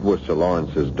 It was Sir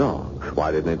Lawrence's dog.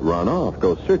 Why didn't it run off,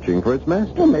 go searching for its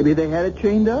master? Well, maybe they had it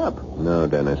chained up. No,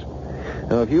 Dennis.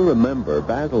 Now, if you remember,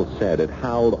 Basil said it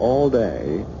howled all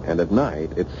day, and at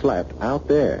night it slept out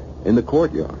there in the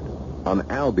courtyard on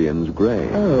Albion's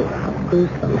grave. Oh, how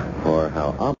gruesome. Or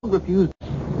how Refused.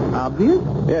 Obvious?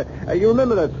 Yeah. You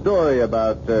remember that story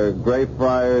about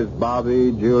Greyfriars,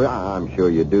 Bobby, Julie? I'm sure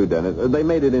you do, Dennis. They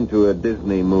made it into a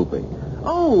Disney movie.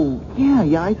 Oh,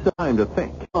 yeah, I saw Time to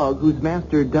think. dog whose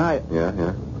master died. Yeah.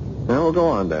 Now, we'll go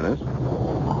on, Dennis.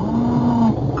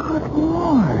 Oh, good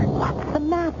Lord. What's the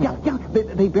matter? Yeah,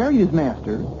 they buried his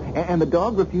master, and the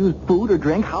dog refused food or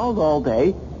drink, howled all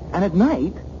day, and at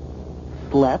night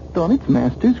slept on its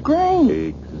master's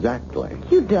grave. Exactly.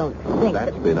 You don't think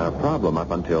That's that... been our problem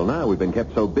up until now. We've been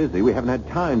kept so busy, we haven't had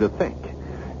time to think.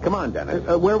 Come on, Dennis.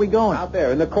 Where are we going? Out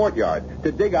there in the courtyard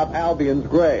to dig up Albion's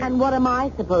grave. And what am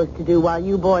I supposed to do while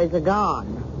you boys are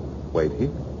gone? Wait here.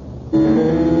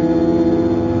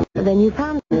 Then you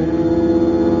found...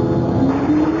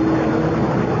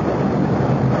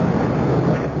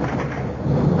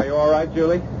 Are you all right,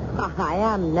 Julie? I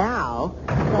am now.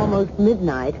 It's almost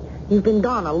midnight. You've been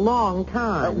gone a long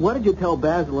time. What did you tell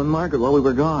Basil and Margaret while we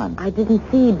were gone? I didn't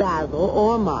see Basil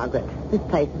or Margaret. This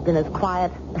place has been as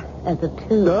quiet as a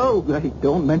tomb. No,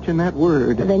 don't mention that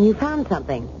word. Then you found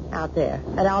something out there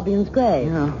at Albion's grave.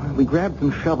 Yeah, we grabbed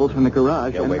some shovels from the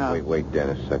garage. Yeah, and, wait,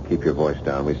 Dennis. Keep your voice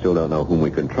down. We still don't know whom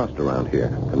we can trust around here,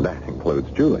 and that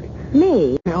includes Julie.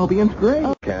 Me? Albion's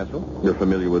grave. Castle, you're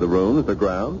familiar with the rooms, the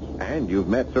grounds, and you've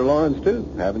met Sir Lawrence,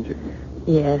 too, haven't you?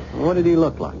 Yes. What did he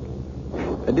look like?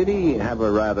 Did he have a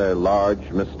rather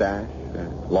large mustache,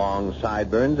 long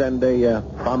sideburns, and a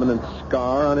prominent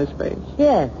scar on his face?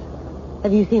 Yes.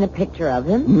 Have you seen a picture of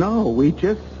him? No, we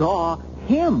just saw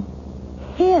him.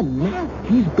 Him?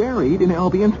 He's buried in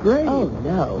Albion's grave. Oh,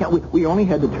 no. Yeah, we only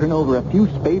had to turn over a few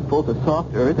spadefuls of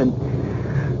soft earth, and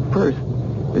first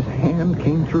his hand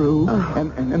came through,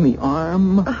 and then the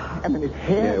arm, and then his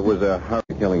head. Yeah, it was a hard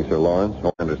killing Sir Lawrence.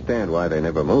 I understand why they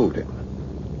never moved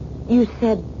him. You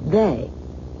said they.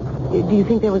 Do you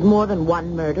think there was more than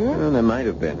one murderer? Well, there might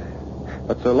have been.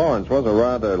 But Sir Lawrence was a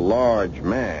rather large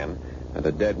man. At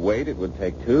a dead weight, it would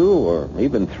take 2 or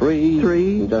even 3.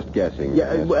 3? Just guessing.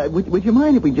 Yeah, Yes. would you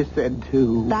mind if we just said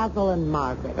 2? Basil and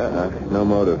Margaret. No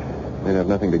motive. They'd have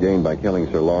nothing to gain by killing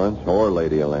Sir Lawrence or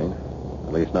Lady Elaine.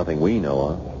 At least nothing we know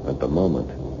of at the moment.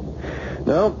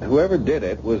 No, whoever did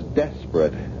it was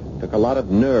desperate. Took a lot of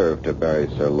nerve to bury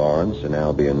Sir Lawrence in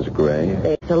Albion's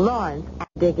grave. Sir Lawrence,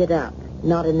 dig it up.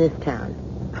 Not in this town.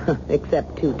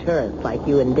 Except 2 tourists like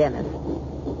you and Dennis.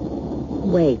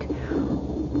 Wait.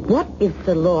 What if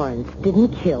Sir Lawrence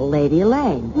didn't kill Lady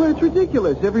Elaine? Well, it's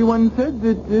ridiculous. Everyone said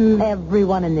that...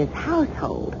 Everyone in this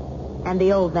household. And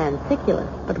the old man Siculus.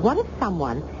 But what if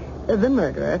someone, the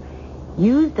murderer,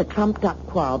 used a trumped-up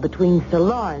quarrel between Sir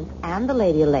Lawrence and the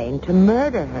Lady Elaine to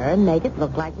murder her and make it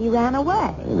look like he ran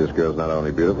away? And this girl's not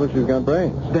only beautiful, she's got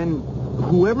brains. Then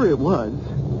whoever it was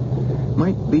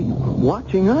might be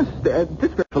watching us.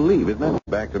 This girl believe, isn't it?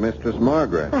 Back to Mistress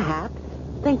Margaret. Perhaps.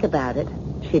 Think about it.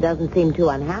 She doesn't seem too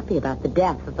unhappy about the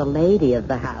death of the lady of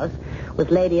the house.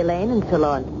 With Lady Elaine and Sir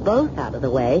Lawrence both out of the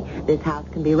way, this house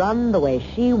can be run the way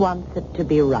she wants it to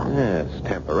be run. Yes,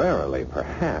 temporarily,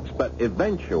 perhaps. But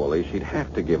eventually, she'd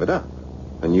have to give it up.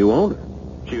 A new owner.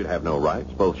 She would have no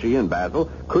rights. Both she and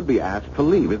Basil could be asked to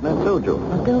leave. Isn't that so, Julie?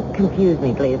 Well, don't confuse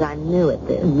me, please. I'm new at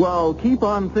this. Well, keep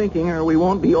on thinking or we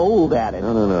won't be old at it.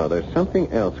 No. There's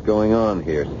something else going on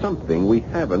here. Something we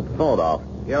haven't thought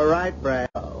of. You're right, Brad.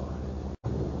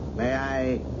 May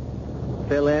I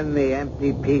fill in the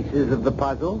empty pieces of the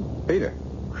puzzle? Peter.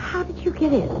 How did you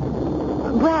get in?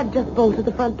 Brad just bolted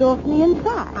the front door from the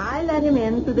inside. I let him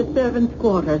in through the servants'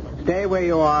 quarters. Stay where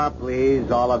you are, please,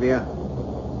 all of you.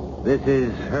 This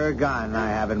is her gun I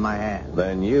have in my hand.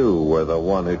 Then you were the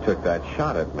one who took that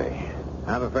shot at me.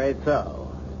 I'm afraid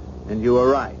so. And you were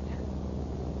right.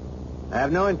 I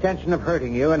have no intention of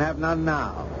hurting you and have none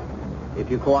now.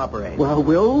 if you cooperate. Well,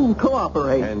 we'll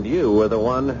cooperate. And you were the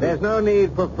one... There's no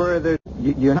need for further...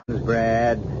 You're not...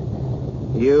 Brad.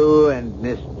 You and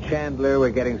Miss Chandler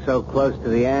were getting so close to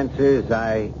the answers,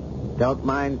 I don't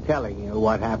mind telling you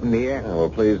what happened here. Oh, well,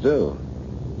 please do.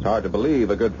 It's hard to believe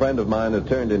a good friend of mine has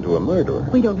turned into a murderer.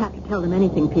 We don't have to tell them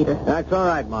anything, Peter. That's all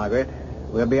right, Margaret.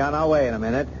 We'll be on our way in a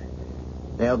minute.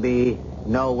 There'll be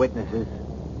no witnesses.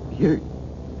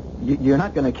 You're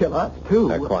not going to kill us, too.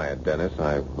 Quiet, Dennis.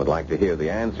 I would like to hear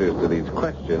the answers to these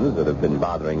questions that have been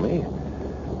bothering me.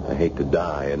 I hate to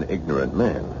die an ignorant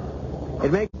man.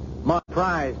 It makes more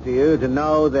surprise to you to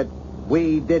know that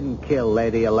we didn't kill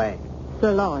Lady Elaine.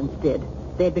 Sir Lawrence did.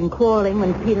 They'd been quarreling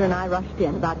when Peter and I rushed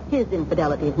in about his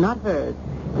infidelities, not hers.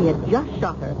 He had just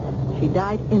shot her. She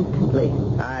died instantly.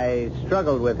 I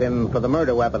struggled with him for the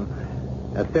murder weapon,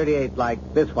 a .38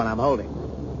 like this one I'm holding.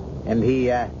 And he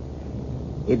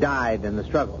died in the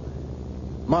struggle.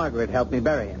 Margaret helped me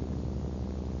bury him.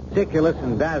 Siculus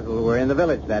and Basil were in the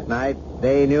village that night.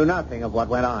 They knew nothing of what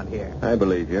went on here. I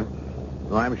believe you.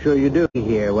 Well, I'm sure you do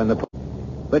here when the...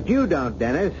 But you don't,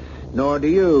 Dennis. Nor do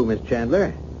you, Miss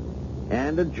Chandler.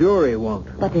 And a jury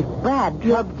won't. But if Brad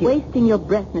drugged you... wasting your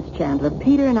breath, Miss Chandler.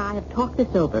 Peter and I have talked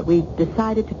this over. We've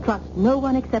decided to trust no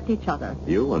one except each other.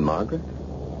 You and Margaret?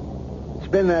 It's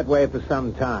been that way for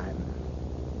some time.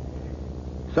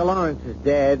 Sir Lawrence is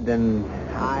dead, and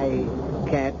I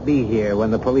can't be here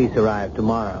when the police arrive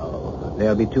tomorrow.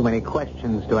 There'll be too many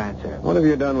questions to answer. What have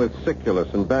you done with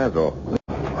Siculus and Basil?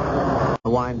 The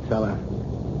wine cellar.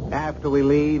 After we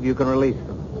leave, you can release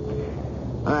them.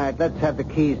 All right, let's have the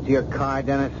keys to your car,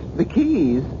 Dennis. The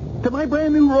keys? To my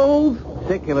brand new Rolls?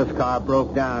 Siculus' car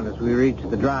broke down as we reached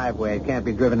the driveway. It can't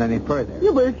be driven any further.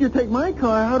 Yeah, but if you take my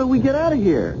car, how do we get out of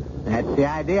here? That's the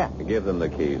idea. Give them the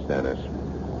keys, Dennis.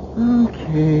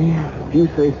 Okay, if you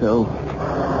say so.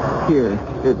 Here,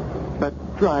 but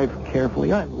drive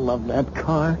carefully. I love that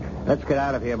car. Let's get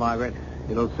out of here, Margaret.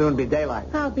 It'll soon be daylight.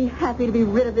 I'll be happy to be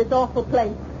rid of this awful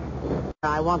place.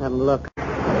 I want him to look.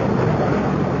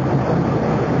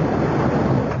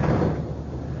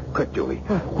 Quick, Julie.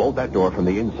 Bolt that door from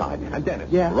the inside. And Dennis,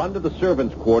 Yeah? run to the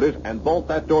servants' quarters and bolt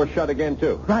that door shut again,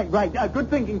 too. Right. Good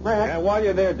thinking, Brad. And while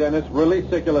you're there, Dennis, release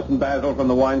Siculus and Basil from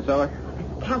the wine cellar.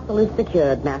 Castle is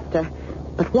secured, Master.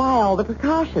 But why all the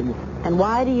precautions? And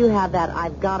why do you have that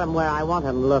I've got him where I want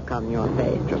him look on your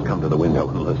face? Just come to the window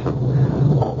and listen.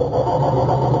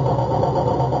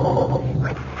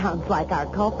 It sounds like our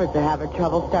culprits are having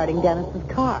trouble starting Dennis's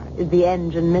car. Is the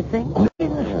engine missing?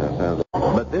 Yeah, sounds...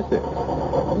 But this is.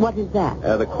 What is that?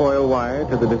 The coil wire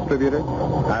to the distributor.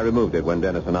 I removed it when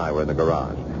Dennis and I were in the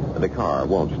garage. The car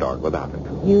won't start without it.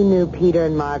 You knew Peter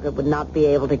and Margaret would not be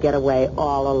able to get away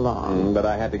all along. But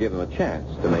I had to give them a chance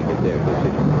to make it their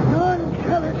decision. None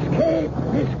shall escape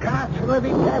this castle of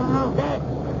eternal death.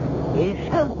 Ye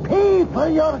shall pay for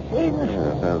your sins.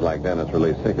 Yeah, sounds like Dennis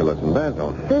released Siculus and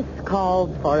Basil. This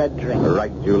calls for a drink.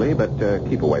 Right, Julie, but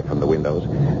keep away from the windows.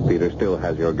 Peter still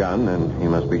has your gun, and he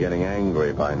must be getting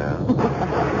angry by now.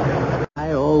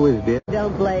 I always did.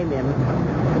 Don't blame him.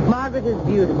 Margaret is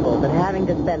beautiful, but having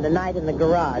to spend the night in the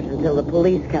garage until the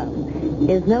police come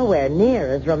is nowhere near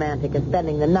as romantic as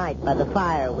spending the night by the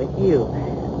fire with you.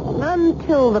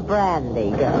 Until the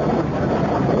brandy goes.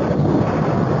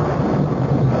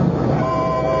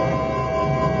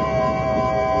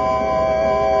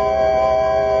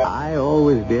 I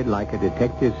always did like a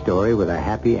detective story with a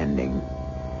happy ending.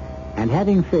 And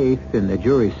having faith in the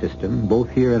jury system, both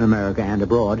here in America and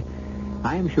abroad,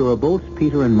 I am sure both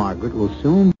Peter and Margaret will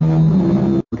soon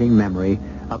be memory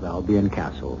of Albion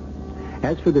Castle.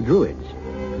 As for the Druids,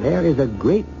 there is a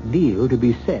great deal to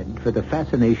be said for the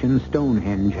fascination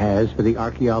Stonehenge has for the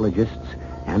archaeologists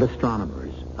and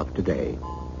astronomers of today.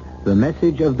 The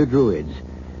message of the Druids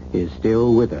is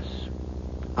still with us.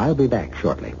 I'll be back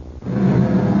shortly.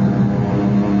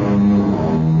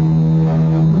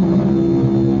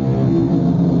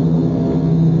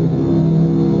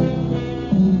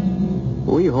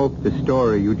 We hope the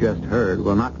story you just heard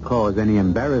will not cause any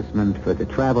embarrassment for the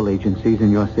travel agencies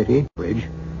in your city.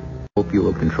 Hope you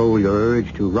will control your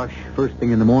urge to rush first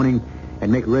thing in the morning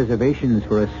and make reservations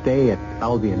for a stay at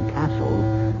Albion Castle,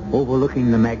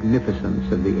 overlooking the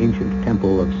magnificence of the ancient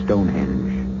temple of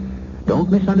Stonehenge. Don't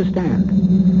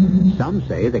misunderstand. Some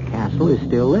say the castle is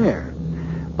still there,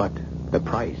 but the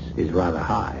price is rather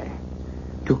high.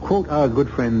 To quote our good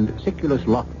friend Siculus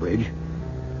Lothbridge,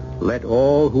 let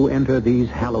all who enter these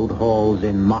hallowed halls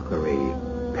in mockery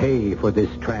pay for this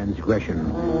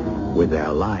transgression with their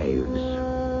lives.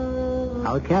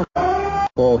 Our cast: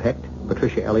 Paul Hecht,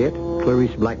 Patricia Elliott,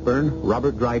 Clarice Blackburn,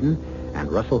 Robert Dryden,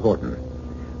 and Russell Horton.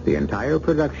 The entire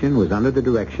production was under the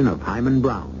direction of Hyman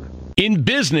Brown. In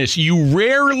business, you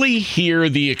rarely hear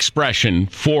the expression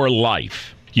for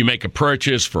life. You make a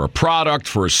purchase for a product,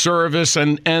 for a service,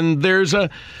 and there's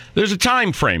a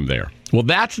time frame there. Well,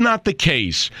 that's not the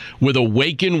case with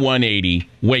Awaken 180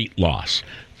 weight loss.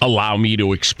 Allow me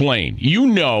to explain. You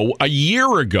know, a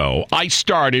year ago, I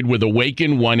started with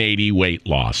Awaken 180 weight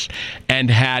loss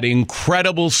and had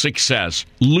incredible success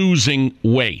losing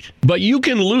weight. But you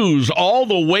can lose all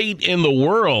the weight in the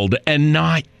world and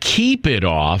not keep it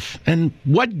off. And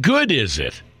what good is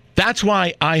it? That's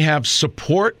why I have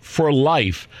support for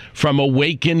life from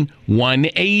Awaken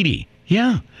 180.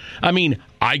 Yeah. I mean,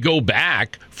 I go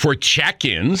back for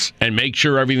check-ins and make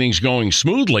sure everything's going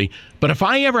smoothly. But if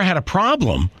I ever had a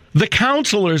problem, the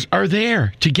counselors are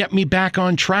there to get me back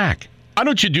on track. Why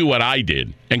don't you do what I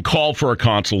did and call for a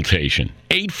consultation?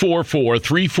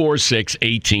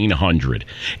 844-346-1800.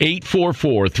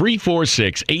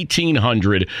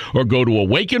 844-346-1800 or go to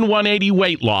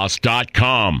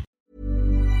awaken180weightloss.com.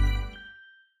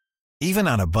 Even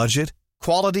on a budget,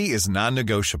 quality is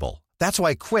non-negotiable. That's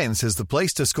why Quince is the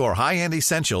place to score high-end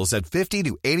essentials at 50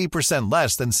 to 80%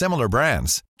 less than similar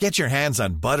brands. Get your hands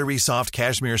on buttery soft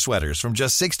cashmere sweaters from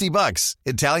just $60,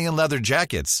 Italian leather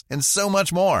jackets, and so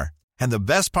much more. And the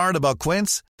best part about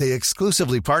Quince, they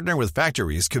exclusively partner with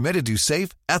factories committed to safe,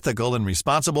 ethical, and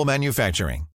responsible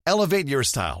manufacturing. Elevate your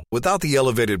style without the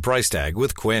elevated price tag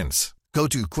with Quince. Go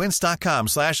to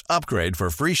quince.com/upgrade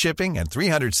for free shipping and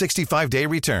 365-day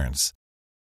returns.